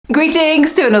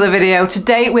Greetings to another video.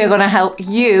 Today we are going to help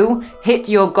you hit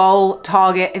your goal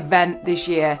target event this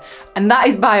year, and that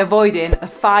is by avoiding the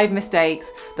 5 mistakes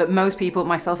that most people,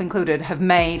 myself included, have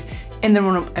made in the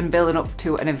run-up and building up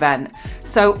to an event.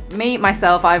 So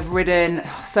myself, I've ridden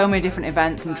so many different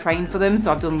events and trained for them.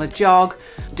 So I've done the Jog,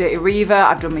 Dirty Reaver,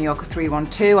 I've done Mallorca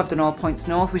 312, I've done All Points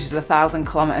North, which is a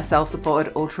 1,000-kilometer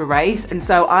self-supported ultra race. And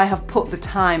so I have put the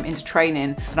time into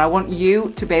training, and I want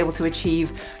you to be able to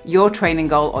achieve your training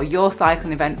goal or your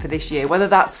cycling event for this year, whether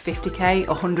that's 50k,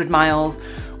 100 miles,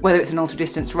 whether it's an ultra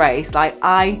distance race. Like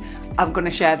I'm going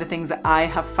to share the things that I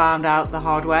have found out the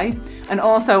hard way. And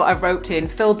also I've roped in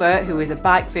Phil Burt, who is a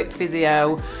bike fit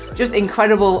physio, just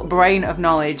incredible brain of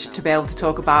knowledge to be able to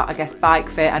talk about, I guess, bike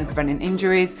fit and preventing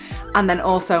injuries. And then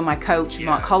also my coach,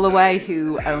 Mark Holloway,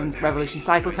 who owns Revolution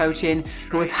Cycle Coaching,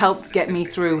 who has helped get me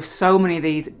through so many of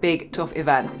these big, tough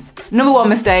events. Number one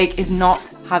mistake is not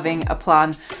having a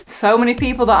plan. So many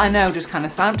people that I know just kind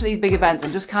of sign up to these big events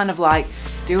and just kind of like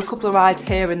do a couple of rides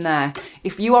here and there.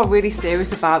 If you are really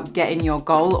serious about getting your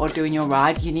goal or doing your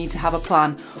ride, you need to have a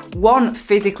plan. One,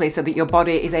 physically, so that your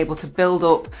body is able to build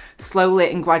up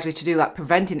slowly and gradually to do that,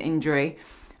 preventing injury.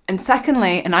 And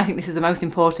secondly, and I think this is the most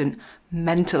important,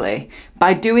 mentally.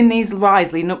 By doing these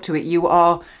rides leading up to it, you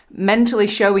are mentally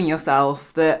showing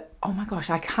yourself that, oh my gosh,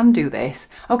 I can do this.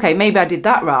 Okay, maybe I did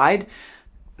that ride,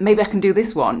 maybe I can do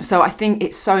this one. So I think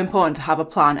it's so important to have a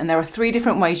plan, and there are 3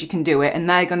 different ways you can do it, and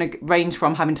they're going to range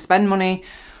from having to spend money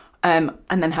and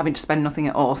then having to spend nothing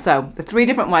at all. So the 3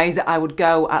 different ways that I would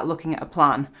go at looking at a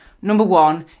plan. Number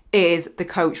 1 is the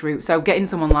coach route. So getting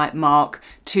someone like Mark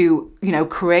to,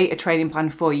 create a training plan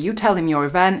for you. You tell him your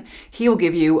event, he will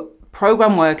give you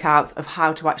program workouts of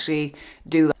how to actually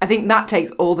do that. I think that takes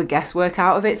all the guesswork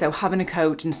out of it. So having a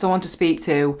coach and someone to speak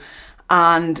to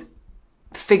and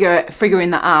figuring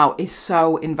that out is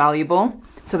so invaluable.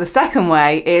 So the second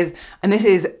way is, and this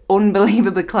is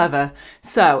unbelievably clever,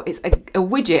 so it's a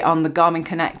widget on the Garmin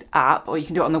Connect app, or you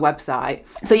can do it on the website.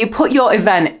 So you put your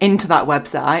event into that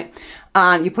website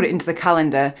and you put it into the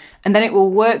calendar, and then it will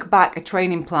work back a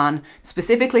training plan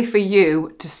specifically for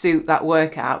you to suit that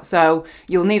workout. So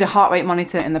you'll need a heart rate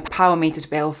monitor and the power meter to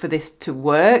be able for this to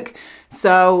work.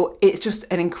 So it's just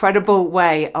an incredible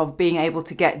way of being able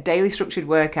to get daily structured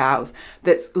workouts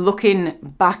that's looking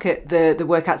back at the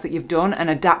workouts that you've done and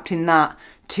adapting that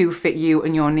to fit you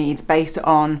and your needs based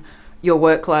on your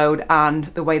workload and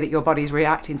the way that your body's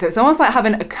reacting. So it's almost like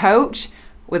having a coach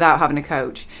without having a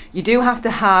coach. You do have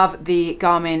to have the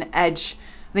Garmin Edge,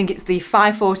 I think it's the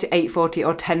 540, 840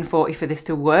 or 1040 for this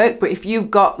to work. But if you've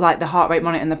got like the heart rate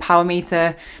monitor and the power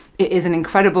meter, it is an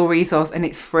incredible resource and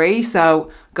it's free.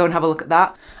 So go and have a look at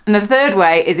that. And the third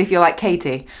way is if you're like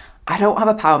Katie, I don't have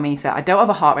a power meter, I don't have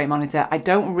a heart rate monitor, I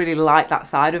don't really like that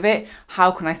side of it.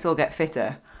 How can I still get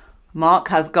fitter? Mark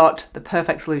has got the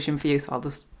perfect solution for you. So I'll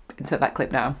just insert that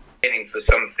clip now. For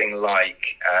something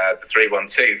like the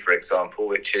 312, for example,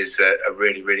 which is a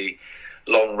really, really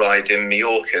long ride in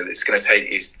Mallorca that's going to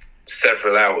take you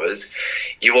several hours,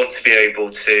 you want to be able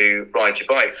to ride your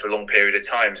bike for a long period of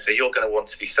time. So you're going to want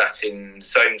to be sat in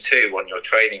zone 2 on your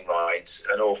training rides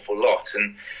an awful lot.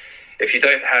 And if you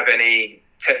don't have any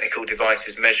technical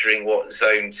devices measuring what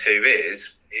zone 2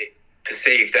 is,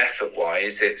 perceived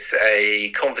effort-wise, it's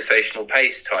a conversational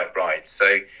pace type ride.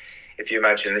 So if you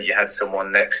imagine that you had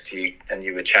someone next to you and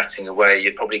you were chatting away,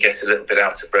 you'd probably get a little bit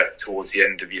out of breath towards the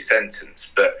end of your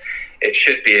sentence, but it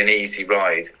should be an easy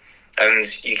ride.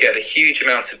 And you get a huge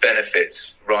amount of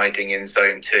benefits riding in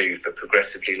zone 2 for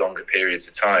progressively longer periods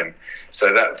of time.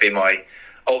 So that would be my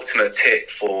ultimate tip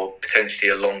for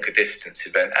potentially a longer distance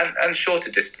event and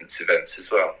shorter distance events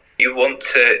as well. You want,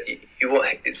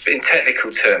 in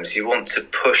technical terms, you want to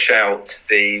push out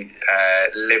the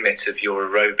limit of your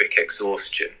aerobic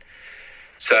exhaustion.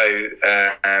 So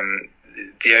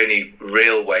the only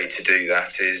real way to do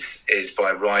that is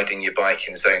by riding your bike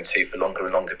in zone 2 for longer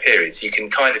and longer periods. You can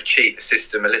kind of cheat the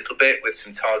system a little bit with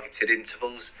some targeted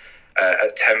intervals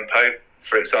at tempo,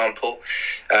 for example.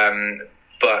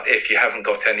 But if you haven't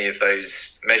got any of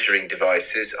those measuring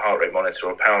devices, a heart rate monitor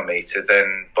or power meter,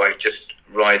 then by just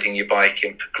riding your bike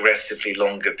in progressively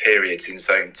longer periods in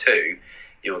zone 2,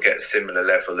 you'll get a similar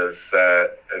level of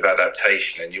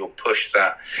adaptation, and you'll push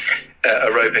that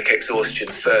aerobic exhaustion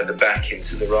further back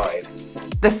into the ride.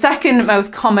 The second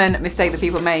most common mistake that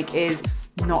people make is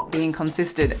not being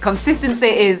consistent. Consistency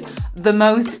is the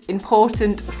most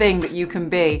important thing that you can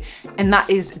be, and that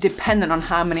is dependent on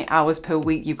how many hours per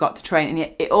week you've got to train.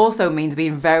 And it also means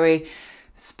being very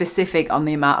specific on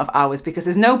the amount of hours, because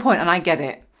there's no point, and I get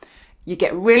it, you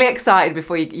get really excited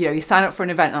before you sign up for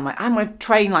an event, and I'm like, I'm going to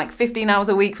train like 15 hours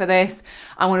a week for this.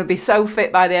 I want to be so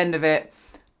fit by the end of it.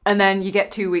 And then you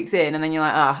get 2 weeks in and then you're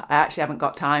like, I actually haven't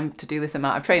got time to do this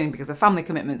amount of training because of family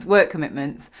commitments, work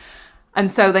commitments.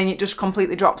 And so then it just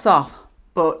completely drops off.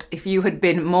 But if you had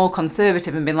been more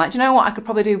conservative and been like, do you know what, I could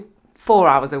probably do 4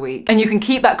 hours a week, and you can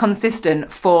keep that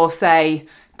consistent for, say,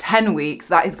 10 weeks,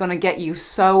 that is going to get you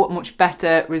so much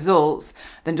better results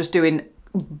than just doing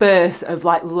bursts of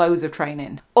like loads of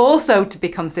training. Also, to be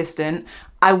consistent,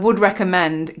 I would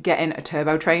recommend getting a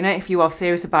turbo trainer if you are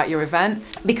serious about your event,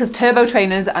 because turbo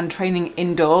trainers and training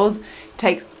indoors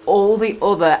takes all the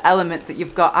other elements that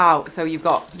you've got out. So you've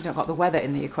got the weather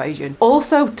in the equation.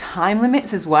 Also time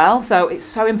limits as well. So it's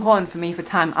so important for me for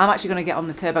time. I'm actually going to get on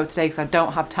the turbo today because I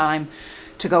don't have time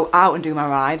to go out and do my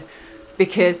ride,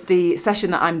 because the session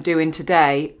that I'm doing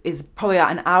today is probably at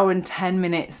an hour and 10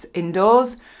 minutes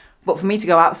indoors. But for me to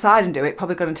go outside and do it,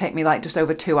 probably going to take me like just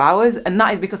over 2 hours. And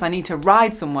that is because I need to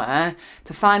ride somewhere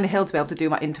to find a hill to be able to do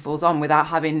my intervals on without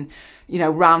having,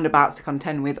 roundabouts to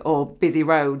contend with, or busy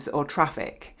roads or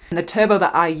traffic. And the turbo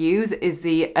that I use is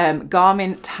the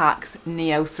Garmin Tax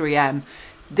Neo 3M.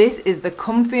 This is the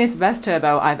comfiest, best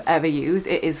turbo I've ever used.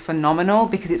 It is phenomenal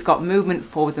because it's got movement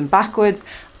forwards and backwards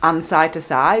and side to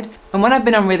side. And when I've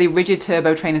been on really rigid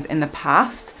turbo trainers in the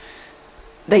past,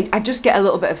 I just get a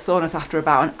little bit of soreness after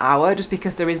about an hour just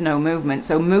because there is no movement.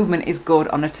 So movement is good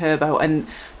on a turbo, and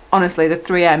honestly the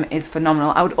 3M is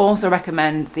phenomenal. I would also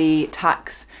recommend the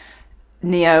Tax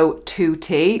Neo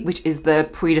 2T, which is the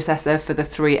predecessor for the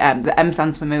 3M. The M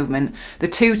stands for movement. The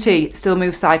 2T still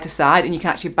moves side to side, and you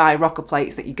can actually buy rocker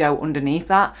plates that you go underneath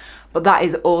that. But that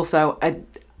is also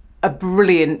a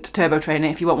brilliant turbo trainer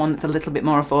if you want one that's a little bit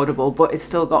more affordable, but it's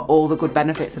still got all the good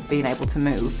benefits of being able to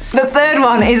move. The third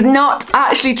one is not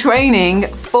actually training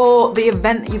for the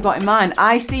event that you've got in mind.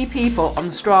 I see people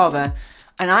on Strava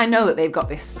and I know that they've got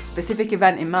this specific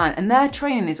event in mind and their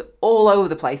training is all over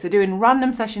the place. They're doing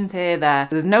random sessions here, there.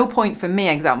 There's no point for me,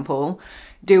 example,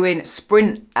 doing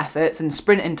sprint efforts and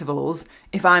sprint intervals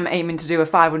if I'm aiming to do a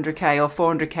 500k or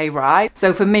 400k ride.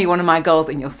 So for me, one of my goals,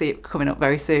 and you'll see it coming up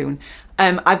very soon,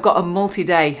 I've got a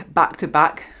multi-day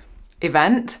back-to-back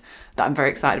event that I'm very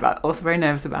excited about, also very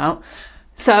nervous about.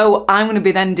 So I'm going to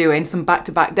be then doing some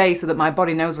back-to-back days so that my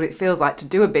body knows what it feels like to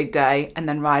do a big day and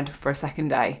then ride for a second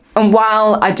day. And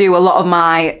while I do a lot of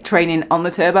my training on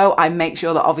the turbo, I make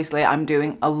sure that obviously I'm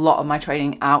doing a lot of my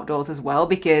training outdoors as well,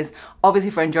 because obviously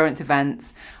for endurance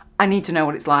events, I need to know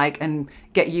what it's like and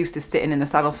get used to sitting in the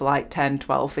saddle for like 10,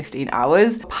 12, 15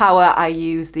 hours. Power, I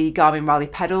use the Garmin Rally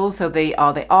pedals. So they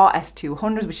are the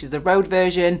RS200s, which is the road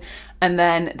version, and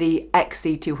then the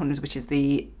XC200s, which is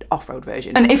the off-road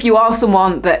version. And if you are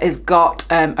someone that has got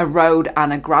a road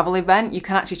and a gravel event, you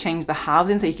can actually change the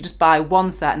housing. So you can just buy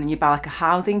one set and then you buy like a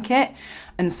housing kit.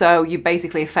 And so you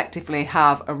basically effectively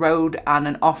have a road and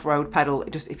an off-road pedal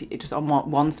just on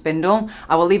one spindle.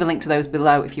 I will leave a link to those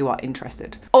below if you are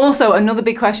interested. Also, another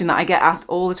big question that I get asked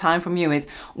all the time from you is,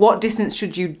 what distance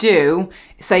should you do,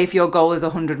 say if your goal is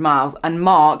 100 miles? And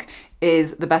Mark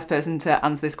is the best person to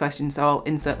answer this question, so I'll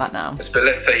insert that now. But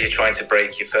let's say you're trying to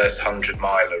break your first 100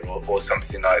 miler or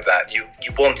something like that. You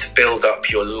want to build up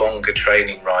your longer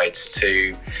training rides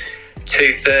to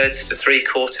 2/3 to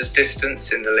 3/4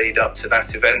 distance in the lead up to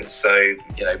that event. So,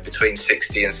 between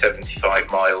 60 and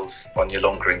 75 miles on your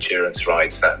longer endurance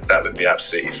rides, that would be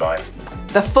absolutely fine.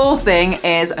 The fourth thing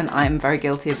is, and I'm very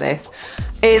guilty of this,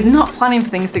 is not planning for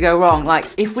things to go wrong. Like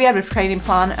if we have a training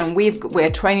plan and we're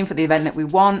training for the event that we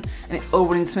want and it's all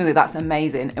running smoothly, that's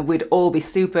amazing. And we'd all be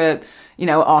super,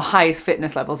 our highest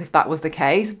fitness levels if that was the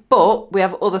case. But we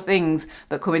have other things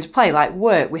that come into play, like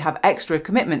work. We have extra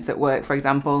commitments at work, for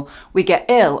example. We get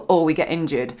ill or we get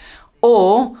injured,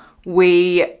 or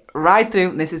we ride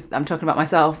through, I'm talking about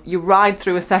myself, you ride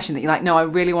through a session that you're like, no, I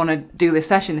really want to do this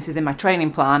session. This is in my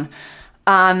training plan.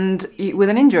 And with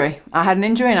an injury, I had an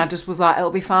injury and I just was like,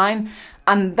 it'll be fine.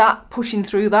 And that pushing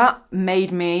through that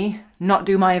made me not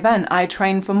do my event. I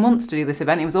trained for months to do this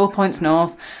event. It was all points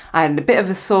north. I had a bit of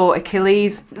a sore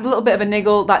Achilles, a little bit of a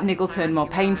niggle. That niggle turned more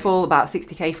painful, about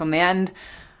 60k from the end.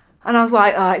 And I was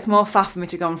like, it's more faff for me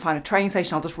to go and find a training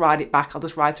station. I'll just ride it back. I'll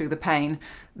just ride through the pain.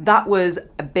 That was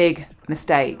a big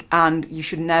mistake. And you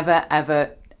should never,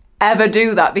 ever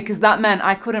do that, because that meant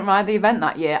I couldn't ride the event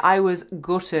that year. I was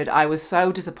gutted. I was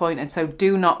so disappointed. So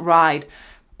do not ride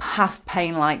past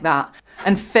pain like that.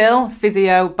 And Phil,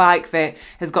 Physio Bike Fit,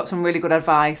 has got some really good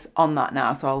advice on that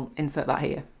now. So I'll insert that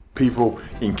here. People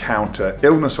encounter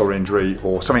illness or injury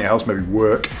or something else, maybe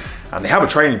work, and they have a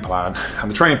training plan.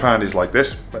 And the training plan is like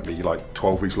this, maybe like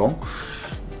 12 weeks long.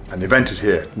 And the event is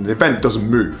here. And the event doesn't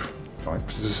move. Right?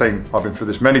 It's the same. I've been through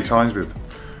this many times with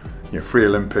free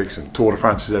Olympics and Tour de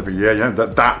France every year.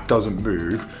 That doesn't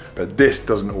move. But but this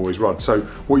doesn't always run. So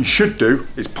what you should do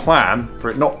is plan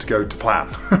for it not to go to plan,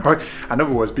 right? In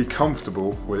other words, be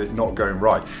comfortable with it not going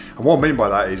right. And what I mean by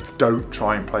that is don't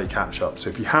try and play catch up. So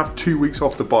if you have 2 weeks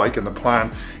off the bike and the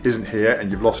plan isn't here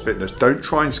and you've lost fitness, don't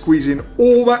try and squeeze in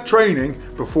all that training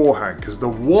beforehand, because the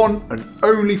one and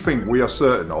only thing we are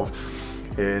certain of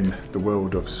in the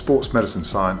world of sports medicine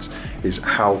science is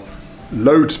how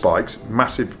load spikes,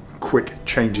 massive quick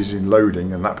changes in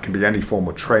loading, and that can be any form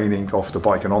of training off the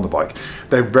bike and on the bike,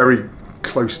 they're very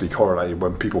closely correlated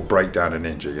when people break down and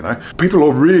injure, you know. People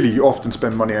will really often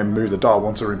spend money and move the dial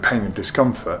once they're in pain and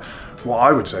discomfort. What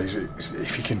I would say is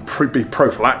if you can be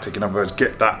prophylactic, in other words,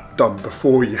 get that done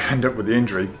before you end up with the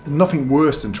injury, nothing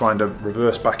worse than trying to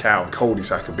reverse back out of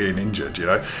cul-de-sac of being injured, you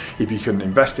know. If you can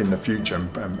invest in the future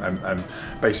and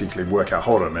basically work out,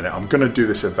 hold on a minute, I'm going to do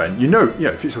this event. You know,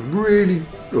 if it's a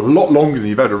lot longer than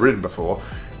you've ever ridden before,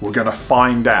 we're going to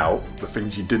find out the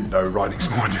things you didn't know riding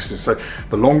small distance. So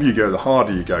the longer you go, the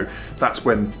harder you go. That's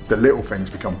when the little things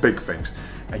become big things,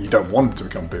 and you don't want them to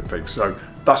become big things. So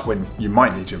that's when you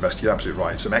might need to invest, you're absolutely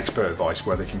right, in some expert advice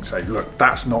where they can say, look,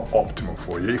 that's not optimal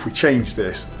for you. If we change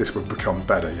this, this would become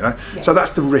better, you know? Yeah. So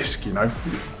that's the risk, you know?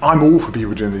 I'm all for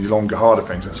people doing these longer, harder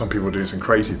things, and some people are doing some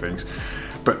crazy things.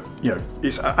 But, you know,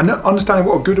 it's understanding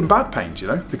what are good and bad pains, you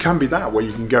know? There can be that where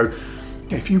you can go,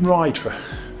 if you ride for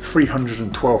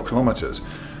 312 kilometers,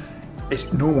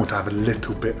 it's normal to have a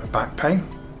little bit of back pain,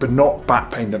 but not back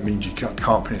pain that means you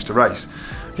can't finish the race.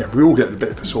 We all get a bit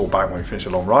of a sore back when we finish a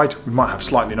long ride. We might have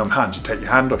slightly numb hands. You take your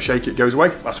hand off, shake it, goes away,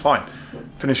 that's fine.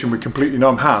 Finishing with completely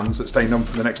numb hands that stay numb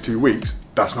for the next 2 weeks,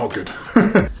 that's not good.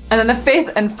 And then the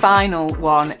fifth and final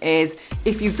one is,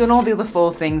 if you've done all the other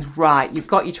 4 things right, you've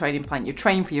got your training plan, you're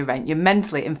trained for your event, you're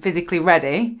mentally and physically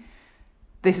ready,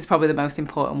 this is probably the most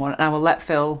important one, and I will let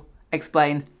Phil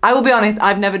explain. I will be honest,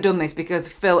 I've never done this because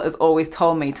Phil has always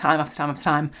told me time after time after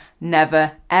time,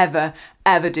 never, ever,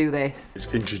 ever do this.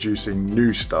 It's introducing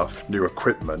new stuff, new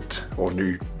equipment, or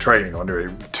new training or new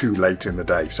too late in the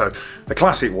day. So the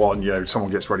classic one, you know,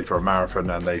 someone gets ready for a marathon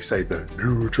and they say the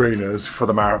new trainers for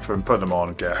the marathon, put them on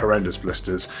and get horrendous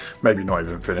blisters, maybe not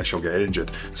even finish or get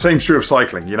injured. Same's true of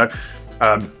cycling, you know.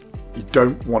 You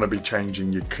don't want to be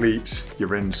changing your cleats, your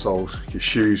insoles, your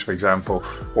shoes, for example,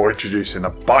 or introducing a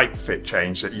bike fit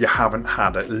change that you haven't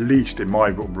had, at least in my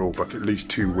rule book, at least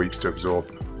 2 weeks to absorb.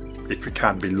 If it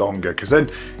can be longer, because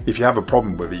then if you have a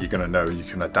problem with it, you're going to know you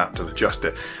can adapt and adjust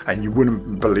it. And you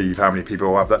wouldn't believe how many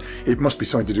people have that. It must be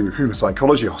something to do with human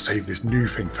psychology. I'll save this new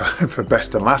thing for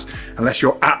best and last, unless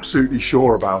you're absolutely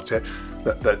sure about it.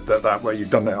 That way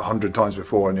you've done it 100 times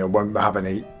before and it won't have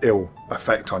any ill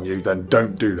effect on you, then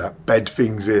don't do that. Bed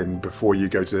things in before you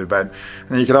go to the event, and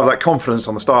then you can have that confidence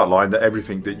on the start line that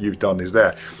everything that you've done is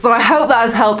there. So I hope that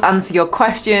has helped answer your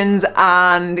questions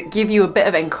and give you a bit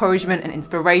of encouragement and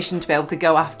inspiration to be able to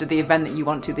go after the event that you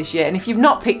want to this year. And if you've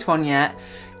not picked one yet,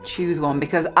 choose one,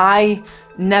 because I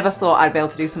never thought I'd be able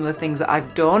to do some of the things that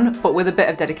I've done, but with a bit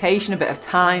of dedication, a bit of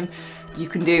time, you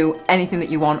can do anything that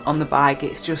you want on the bike.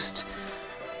 It's just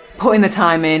putting the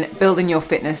time in, building your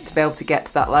fitness to be able to get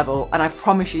to that level, and I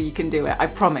promise you can do it, I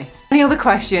promise. Any other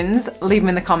questions, leave them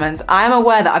in the comments. I am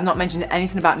aware that I've not mentioned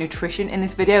anything about nutrition in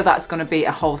this video. That's going to be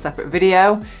a whole separate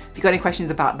video. If you've got any questions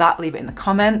about that, leave it in the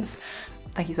comments.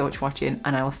 Thank you so much for watching,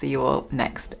 and I will see you all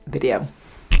next video.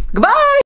 Goodbye!